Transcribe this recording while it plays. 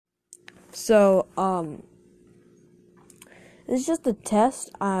So, it's just a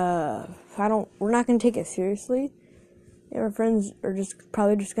test. We're not gonna take it seriously. And our friends are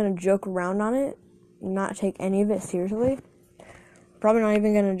probably just gonna joke around on it, not take any of it seriously. Probably not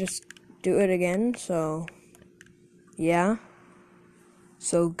even gonna just do it again. So, yeah.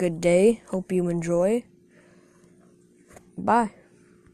 So, good day. Hope you enjoy. Bye.